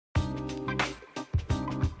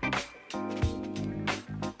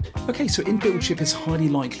Okay, so in BuildShip, it's highly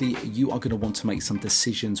likely you are going to want to make some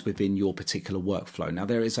decisions within your particular workflow. Now,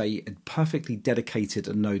 there is a perfectly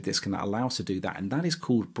dedicated node that's going to allow us to do that, and that is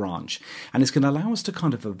called branch. And it's going to allow us to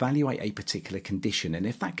kind of evaluate a particular condition. And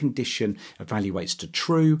if that condition evaluates to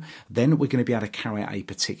true, then we're going to be able to carry out a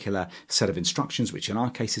particular set of instructions, which in our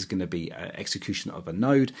case is going to be execution of a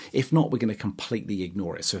node. If not, we're going to completely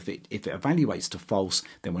ignore it. So if it evaluates to false,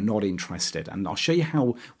 then we're not interested. And I'll show you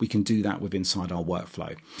how we can do that within inside our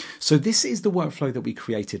workflow. So this is the workflow that we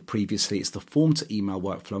created previously. It's the form to email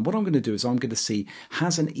workflow. And what I'm going to do is I'm going to see,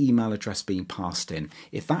 has an email address been passed in?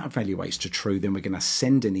 If that evaluates to true, then we're going to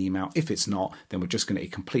send an email. If it's not, then we're just going to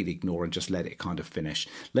completely ignore and just let it kind of finish.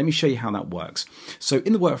 Let me show you how that works. So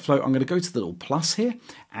in the workflow, I'm going to go to the little plus here,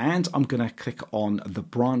 and I'm going to click on the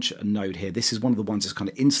branch node here. This is one of the ones that's kind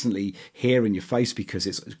of instantly here in your face because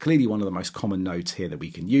it's clearly one of the most common nodes here that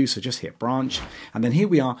we can use. So just hit branch, and then here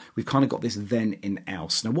we are. We've kind of got this then in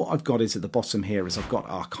else. Now what I've got is at the bottom here is I've got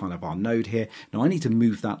our kind of our node here. Now I need to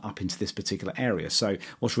move that up into this particular area. So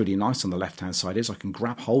what's really nice on the left hand side is I can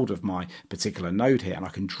grab hold of my particular node here and I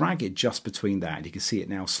can drag it just between there, and you can see it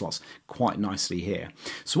now slots quite nicely here.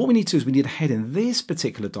 So what we need to do is we need to head in this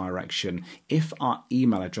particular direction if our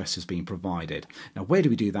email address has been provided. Now where do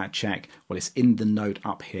we do that check? Well, it's in the node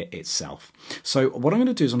up here itself. So what I'm going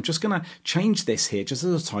to do is I'm just going to change this here just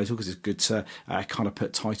as a title because it's good to kind of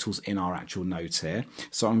put titles in our actual nodes here.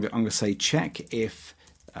 So I'm going to say check if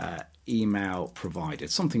email provided,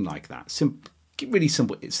 something like that. Really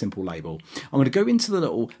simple label. I'm going to go into the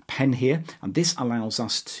little pen here, and this allows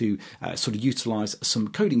us to sort of utilize some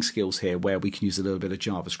coding skills here where we can use a little bit of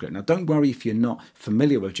JavaScript. Now don't worry if you're not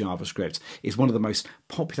familiar with JavaScript. It's one of the most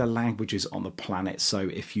popular languages on the planet, so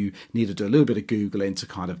if you need to do a little bit of Googling to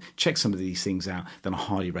kind of check some of these things out, then I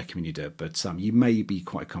highly recommend you do it, but you may be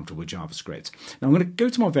quite comfortable with JavaScript. Now I'm going to go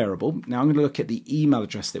to my variable. Now I'm going to look at the email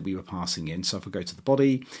address that we were passing in. So if I go to the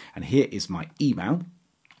body, and here is my email,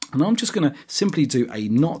 and I'm just going to simply do a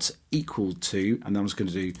not equal to, and then I'm just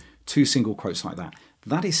going to do two single quotes like that.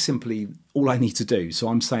 That is simply all I need to do. So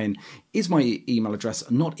I'm saying, is my email address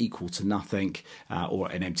not equal to nothing or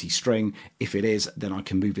an empty string? If it is, then I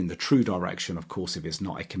can move in the true direction. Of course, if it's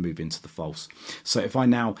not, I can move into the false. So if I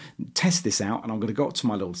now test this out, and I'm going to go up to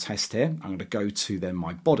my little test here, I'm going to go to then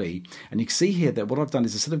my body, and you can see here that what I've done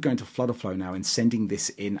is instead of going to Flutterflow now and sending this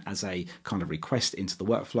in as a kind of request into the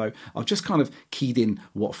workflow, I've just kind of keyed in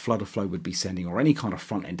what Flutterflow would be sending or any kind of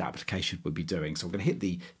front-end application would be doing. So I'm going to hit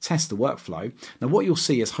the test the workflow. Now what you'll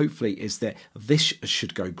see is hopefully is that this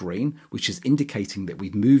should go green, which is indicating that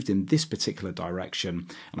we've moved in this particular direction.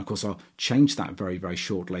 And of course, I'll change that very, very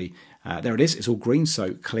shortly. There it is, it's all green,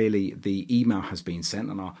 so clearly the email has been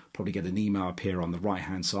sent, and I'll probably get an email up here on the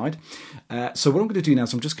right-hand side. So what I'm going to do now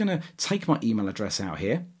is I'm just going to take my email address out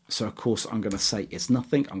here. So of course I'm going to say it's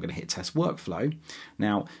nothing. I'm going to hit test workflow.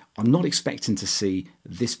 Now I'm not expecting to see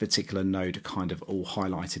this particular node kind of all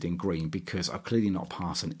highlighted in green because I've clearly not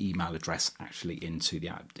passed an email address actually into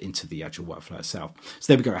the actual workflow itself.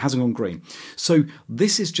 So there we go, it hasn't gone green. So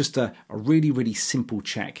this is just a really, really simple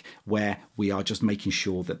check where we are just making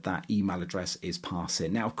sure that that email address is passed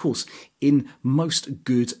in. Now, of course, in most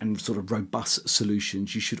good and sort of robust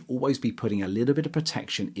solutions, you should always be putting a little bit of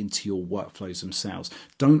protection into your workflows themselves.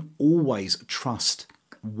 Don't always trust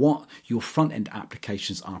what your front-end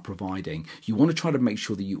applications are providing. You want to try to make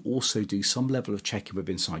sure that you also do some level of checking with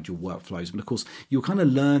inside your workflows. But of course, you'll kind of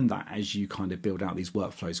learn that as you kind of build out these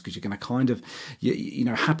workflows, because you're going to kind of, you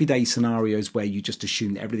know, happy day scenarios where you just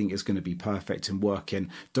assume that everything is going to be perfect and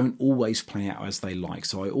working don't always play out as they like.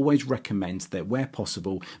 So I always recommend that where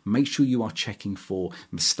possible, make sure you are checking for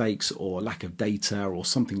mistakes or lack of data or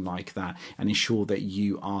something like that, and ensure that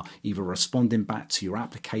you are either responding back to your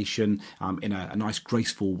application in a nice,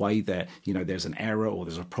 graceful way that, you know, there's an error or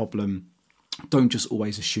there's a problem. Don't just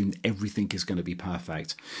always assume everything is going to be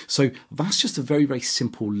perfect. So that's just a very, very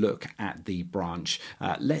simple look at the branch.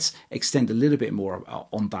 Let's extend a little bit more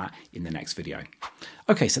on that in the next video.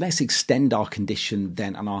 Okay, so let's extend our condition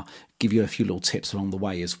then, and I'll give you a few little tips along the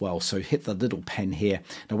way as well. So hit the little pen here.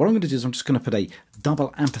 Now what I'm going to do is I'm just going to put a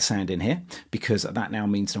double ampersand in here, because that now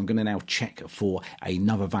means that I'm going to now check for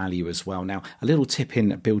another value as well. Now a little tip in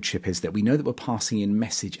BuildShip is that we know that we're passing in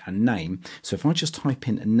message and name. So if I just type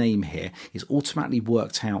in a name here, it's automatically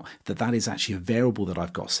worked out that that is actually a variable that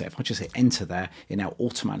I've got set. If I just hit enter there, it now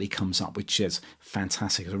automatically comes up, which is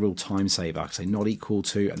fantastic. It's a real time saver. I can say not equal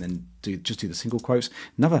to, and then just do the single quotes.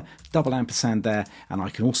 Another double ampersand there, and I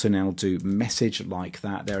can also now do message like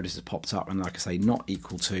that. There it is, it popped up, and like I say, not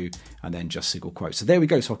equal to, and then just single quotes. So there we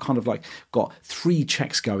go. So I've kind of like got 3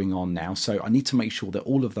 checks going on now. So I need to make sure that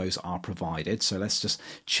all of those are provided. So let's just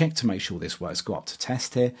check to make sure this works. Go up to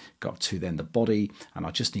test here, go up to then the body, and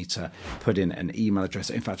I just need to put in an email address.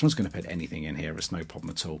 In fact, I'm just going to put anything in here. It's no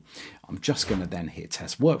problem at all. I'm just going to then hit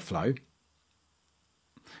test workflow.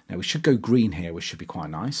 Now we should go green here, which should be quite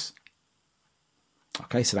nice.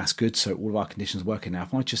 Okay, so that's good. So all of our conditions are working now.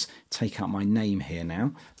 If I just take out my name here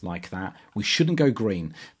now, like that, we shouldn't go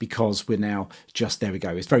green because we're now just, there we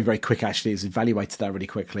go. It's very, very quick actually. It's evaluated that really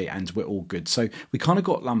quickly and we're all good. So we kind of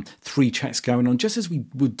got 3 checks going on, just as we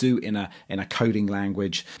would do in a coding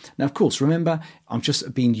language. Now, of course, remember, I'm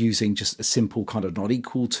just been using just a simple kind of not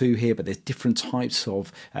equal to here, but there's different types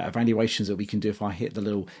of evaluations that we can do. If I hit the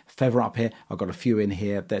little feather up here, I've got a few in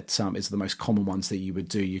here that is the most common ones that you would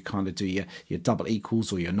do. You kind of do your double equals,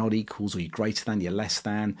 or your not equals, or your greater than, your less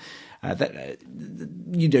than.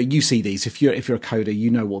 You see these. If you're a coder, you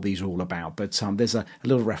know what these are all about. But there's a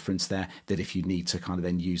little reference there that if you need to kind of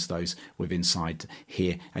then use those with inside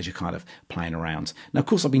here as you're kind of playing around. Now, of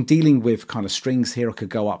course, I've been dealing with kind of strings here. I could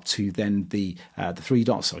go up to then the 3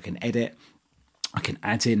 dots, so I can edit. I can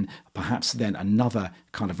add in perhaps then another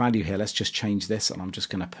kind of value here. Let's just change this, and I'm just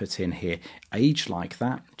going to put in here age like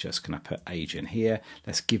that. Just going to put age in here.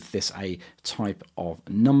 Let's give this a type of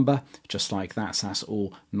number just like that. So that's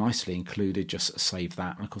all nicely included. Just save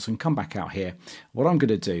that. And of course, I can come back out here. What I'm going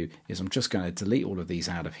to do is I'm just going to delete all of these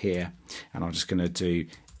out of here, and I'm just going to do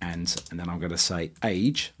and then I'm going to say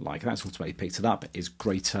age like that's automatically picked it up is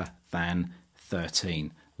greater than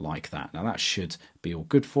 13 like that. Now that should be all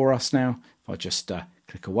good for us now. If I just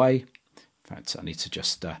click away, in fact I need to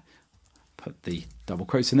just put the double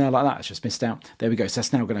quotes in there like that. It's just missed out. There we go. So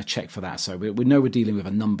that's now going to check for that. So we know we're dealing with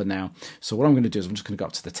a number now. So what I'm going to do is I'm just going to go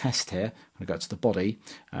up to the test here. I'm going to go to the body.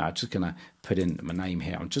 I'm just going to put in my name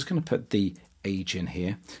here. I'm just going to put the age in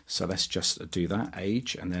here. So let's just do that,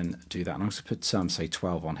 age, and then do that. And I'm going to put say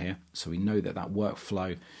 12 on here. So we know that that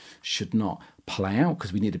workflow should not play out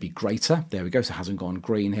because we need to be greater. There we go. So it hasn't gone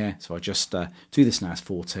green here. So I just do this now as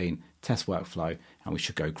 14, test workflow, and we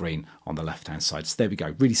should go green on the left hand side. So there we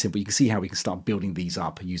go. Really simple. You can see how we can start building these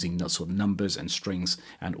up using sort of numbers and strings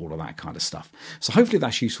and all of that kind of stuff. So hopefully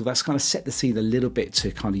that's useful. That's kind of set the scene a little bit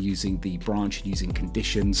to kind of using the branch and using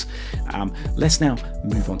conditions. Let's now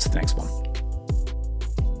move on to the next one.